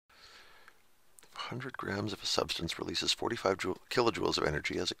100 grams of a substance releases 45 kilojoules of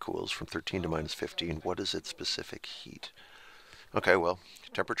energy as it cools from 13 to minus 15. What is its specific heat? Okay, well,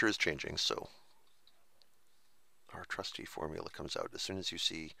 temperature is changing, so our trusty formula comes out. As soon as you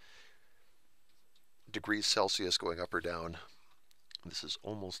see degrees Celsius going up or down, this is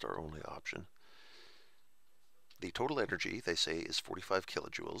almost our only option. The total energy, they say, is 45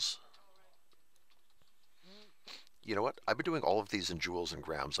 kilojoules. You know what? I've been doing all of these in joules and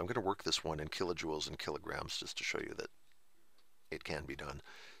grams. I'm going to work this one in kilojoules and kilograms just to show you that it can be done.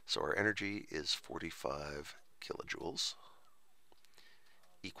 So our energy is 45 kilojoules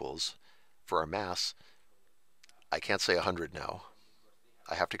equals, for our mass, I can't say 100 now.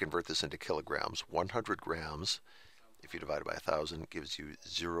 I have to convert this into kilograms. 100 grams, if you divide it by 1,000, gives you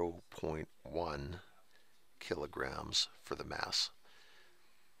 0.1 kilograms for the mass.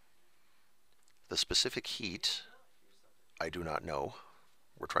 The specific heat, I do not know.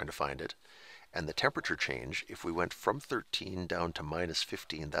 We're trying to find it. And the temperature change, if we went from 13 down to minus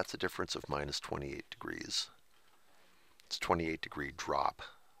 15, that's a difference of minus 28 degrees. It's a 28-degree drop.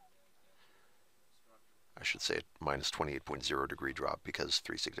 I should say minus 28.0 degree drop because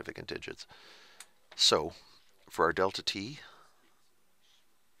 3 significant digits. So for our delta T,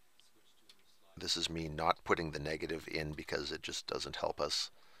 this is me not putting the negative in because it just doesn't help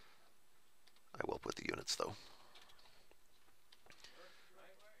us. I will put the units though.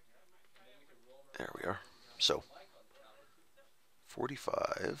 There we are. So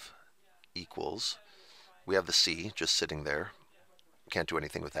 45 equals, we have the C just sitting there. Can't do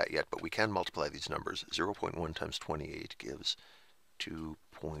anything with that yet, but we can multiply these numbers. 0.1 times 28 gives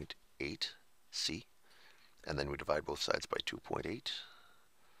 2.8 C. And then we divide both sides by 2.8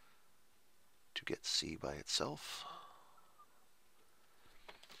 to get C by itself.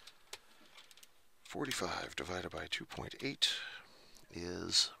 45 divided by 2.8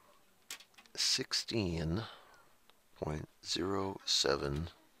 is 16.07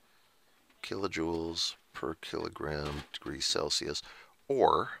 kilojoules per kilogram degrees Celsius,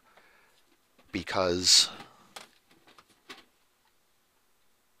 or because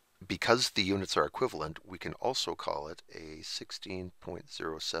the units are equivalent, we can also call it a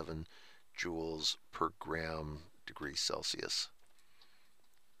 16.07 joules per gram degrees Celsius.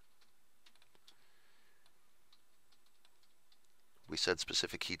 We said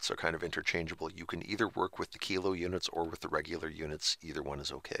specific heats are kind of interchangeable. You can either work with the kilo units or with the regular units. Either one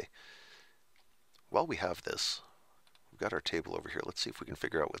is okay. While we have this, we've got our table over here. Let's see if we can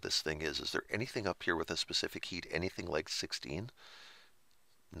figure out what this thing is. Is there anything up here with a specific heat, anything like 16?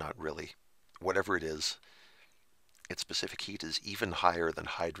 Not really. Whatever it is, its specific heat is even higher than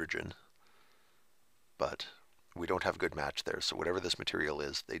hydrogen. But we don't have a good match there. So whatever this material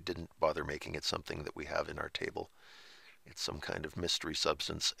is, they didn't bother making it something that we have in our table. It's some kind of mystery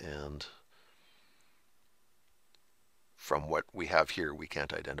substance, and from what we have here, we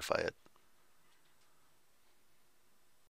can't identify it.